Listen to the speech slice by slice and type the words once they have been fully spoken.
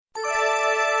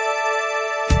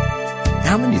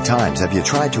How many times have you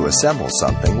tried to assemble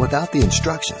something without the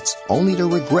instructions, only to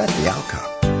regret the outcome?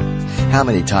 How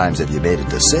many times have you made a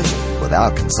decision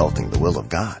without consulting the will of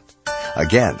God?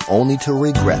 Again, only to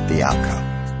regret the outcome.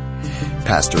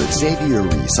 Pastor Xavier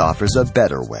Reese offers a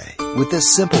better way with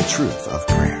this simple truth of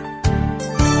prayer.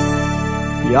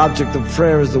 The object of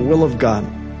prayer is the will of God.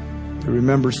 You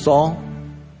remember Saul?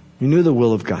 He knew the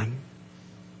will of God,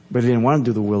 but he didn't want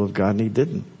to do the will of God, and he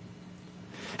didn't.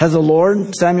 Has the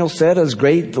Lord, Samuel said, as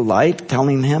great delight,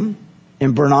 telling him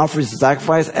in burnt offerings and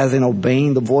sacrifice as in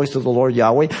obeying the voice of the Lord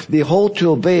Yahweh? Behold, to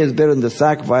obey is better than the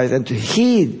sacrifice, and to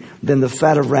heed than the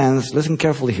fat of rams. Listen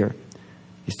carefully here.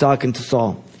 He's talking to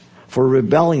Saul. For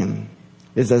rebellion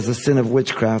is as the sin of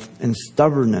witchcraft, and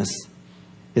stubbornness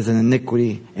is an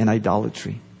iniquity and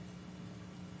idolatry.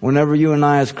 Whenever you and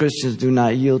I as Christians do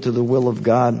not yield to the will of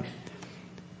God,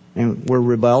 and we're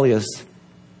rebellious,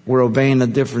 we're obeying a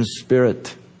different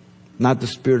spirit, not the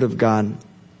Spirit of God.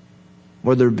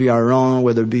 Whether it be our own,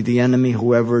 whether it be the enemy,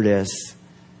 whoever it is.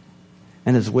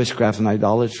 And it's witchcraft and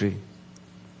idolatry.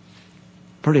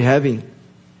 Pretty heavy.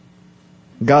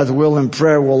 God's will in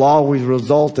prayer will always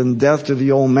result in death to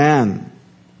the old man.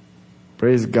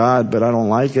 Praise God, but I don't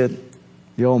like it.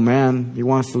 The old man, he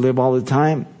wants to live all the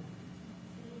time.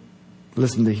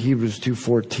 Listen to Hebrews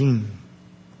 2:14.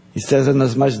 He says,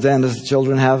 inasmuch then as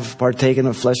children have partaken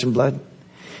of flesh and blood,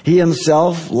 he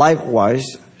himself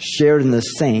likewise shared in the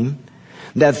same,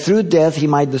 that through death he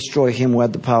might destroy him who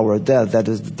had the power of death, that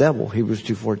is the devil, Hebrews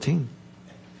 2:14.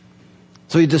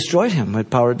 So he destroyed him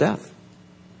with power of death.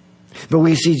 But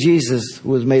we see Jesus, who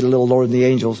was made a little lower than the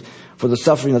angels, for the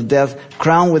suffering of death,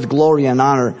 crowned with glory and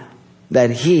honor,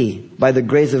 that he, by the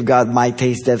grace of God, might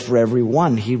taste death for every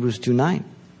one, Hebrews 2:9.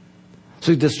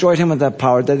 So he destroyed him with that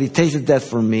power, that he tasted death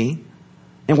for me.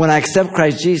 And when I accept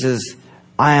Christ Jesus,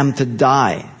 I am to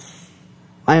die.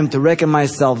 I am to reckon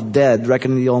myself dead,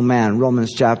 reckoning the old man.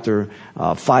 Romans chapter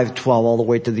 5:12 all the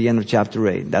way to the end of chapter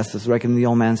 8. That's this reckoning the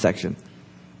old man section.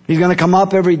 He's going to come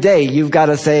up every day. You've got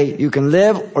to say, you can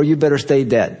live or you better stay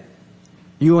dead.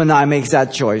 You and I make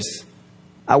that choice.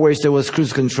 I wish there was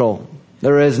cruise control.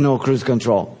 There is no cruise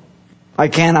control. I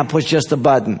cannot push just a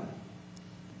button.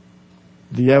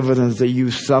 The evidence that you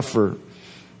suffer,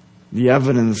 the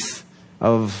evidence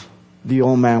of the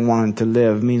old man wanting to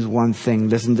live means one thing.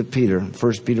 Listen to Peter,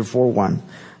 1 Peter 4:1.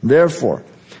 Therefore,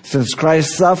 since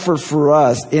Christ suffered for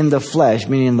us in the flesh,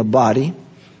 meaning in the body,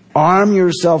 arm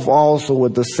yourself also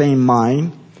with the same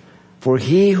mind. For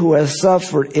he who has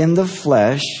suffered in the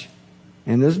flesh,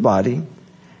 in this body,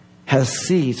 has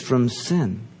ceased from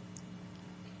sin.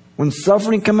 When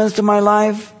suffering comes into my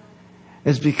life,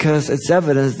 it's because it's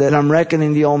evidence that I'm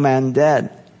reckoning the old man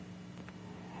dead.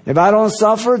 If I don't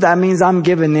suffer, that means I'm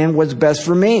giving in what's best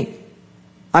for me.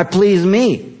 I please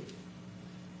me.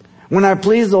 When I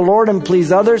please the Lord and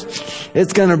please others,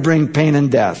 it's going to bring pain and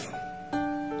death.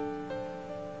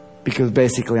 Because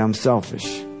basically I'm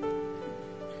selfish.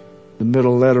 The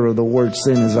middle letter of the word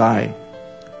sin is I.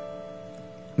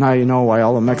 Now you know why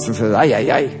all the Mexicans say, ay,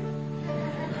 ay, ay.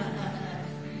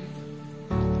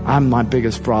 I'm my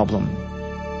biggest problem.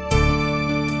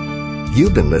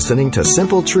 You've been listening to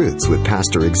Simple Truths with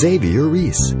Pastor Xavier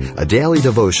Reese, a daily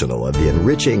devotional of the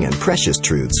enriching and precious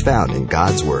truths found in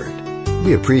God's Word.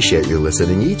 We appreciate you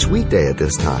listening each weekday at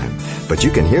this time, but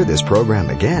you can hear this program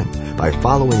again by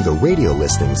following the radio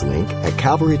listings link at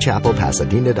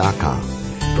CalvaryChapelPasadena.com.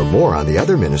 For more on the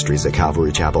other ministries at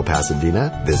Calvary Chapel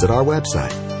Pasadena, visit our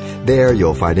website. There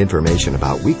you'll find information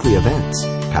about weekly events,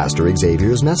 Pastor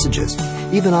Xavier's messages,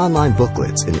 even online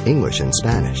booklets in English and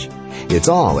Spanish. It's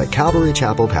all at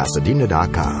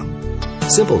CalvaryChapelPasadena.com.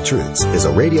 Simple Truths is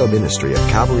a radio ministry of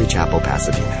Calvary Chapel,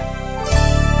 Pasadena.